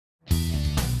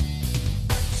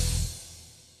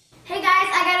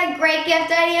great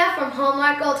gift idea from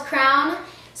Hallmark Gold Crown.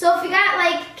 So if you got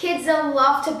like kids that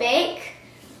love to bake,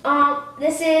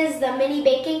 this is the mini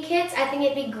baking kits. I think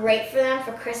it'd be great for them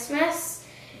for Christmas.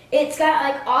 It's got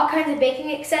like all kinds of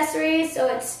baking accessories, so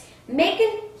it's make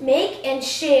and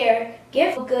share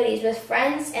gift goodies with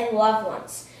friends and loved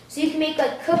ones. So you can make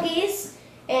like cookies,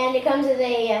 and it comes with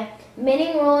a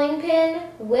mini rolling pin,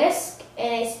 whisk,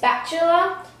 and a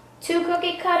spatula, 2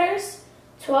 cookie cutters,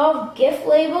 12 gift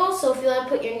labels. So if you want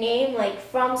to put your name like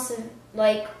from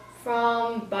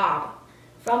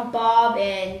Bob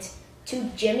and to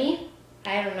Jimmy,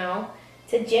 I don't know,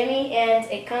 to Jimmy, and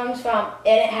it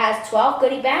has 12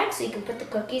 goodie bags, so you can put the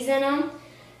cookies in them,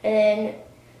 and then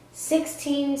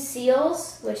 16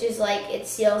 seals, which is like it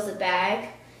seals the bag,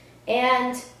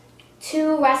 and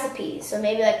 2 recipes, so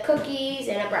maybe like cookies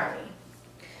and a brownie.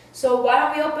 So why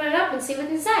don't we open it up and see what's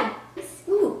inside?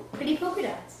 Ooh, pretty polka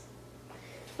dots.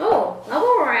 Oh,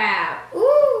 bubble wrap.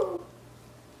 Ooh.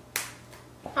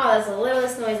 Oh, that's the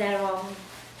littlest noise out of all of them.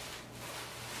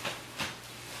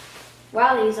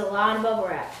 Wow, they use a lot of bubble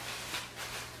wrap.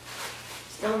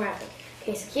 Stone wrapping.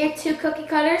 Okay, so here are 2 cookie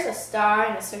cutters, a star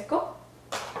and a circle.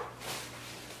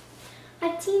 A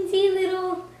teensy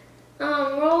little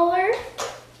roller.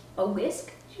 A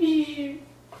whisk. And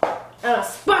a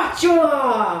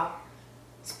spatula!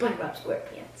 SpongeBob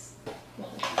SquarePants.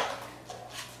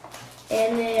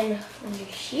 And then under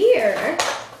here,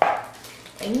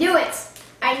 I knew it!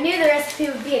 I knew the recipe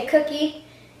would be a cookie.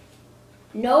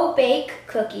 No bake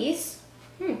cookies.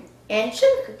 And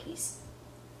sugar cookies.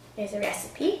 There's a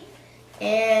recipe.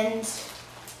 And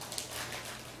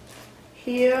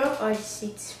here are the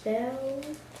seeds spelled.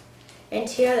 And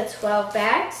here are the 12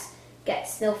 bags. Got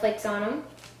snowflakes on them.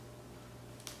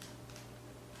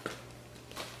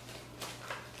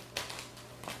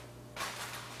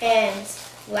 And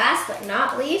last but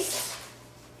not least,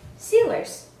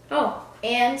 sealers. Oh,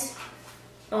 and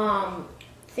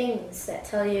things that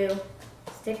tell you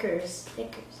stickers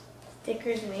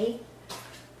made.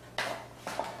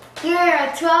 Here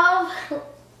are 12.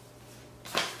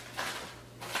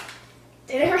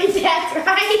 Did I read that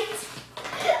right?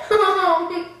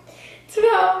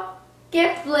 12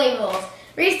 gift labels.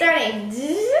 Restarting.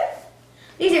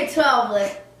 These are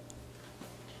 12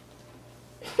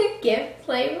 gift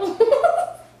labels.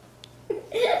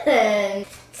 And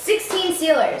 16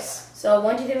 sealers. So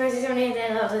 1, 2, 3, 4, 5, 6, 7, 8, 9,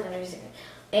 10, 11, 12, 13, 14, 15.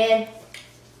 And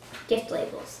gift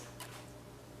labels.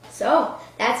 So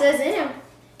that's what's in them.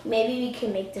 Maybe we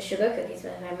can make the sugar cookies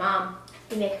with my mom.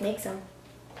 We make some.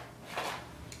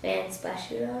 And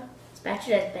spatula is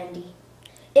bendy.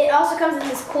 It also comes in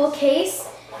this cool case.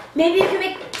 Maybe you can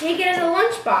take it as a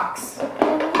lunch box.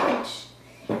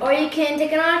 Or you can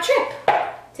take it on a trip.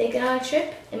 Take it on a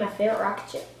trip in my favorite rocket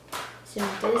ship. Soon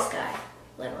to the sky.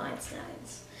 Little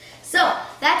Einsteins. So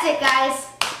that's it, guys.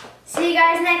 See you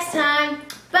guys next time.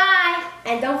 Bye.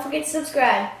 And don't forget to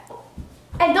subscribe.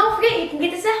 And don't forget, you can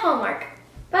get this at Hallmark.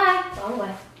 Bye. Long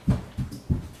way.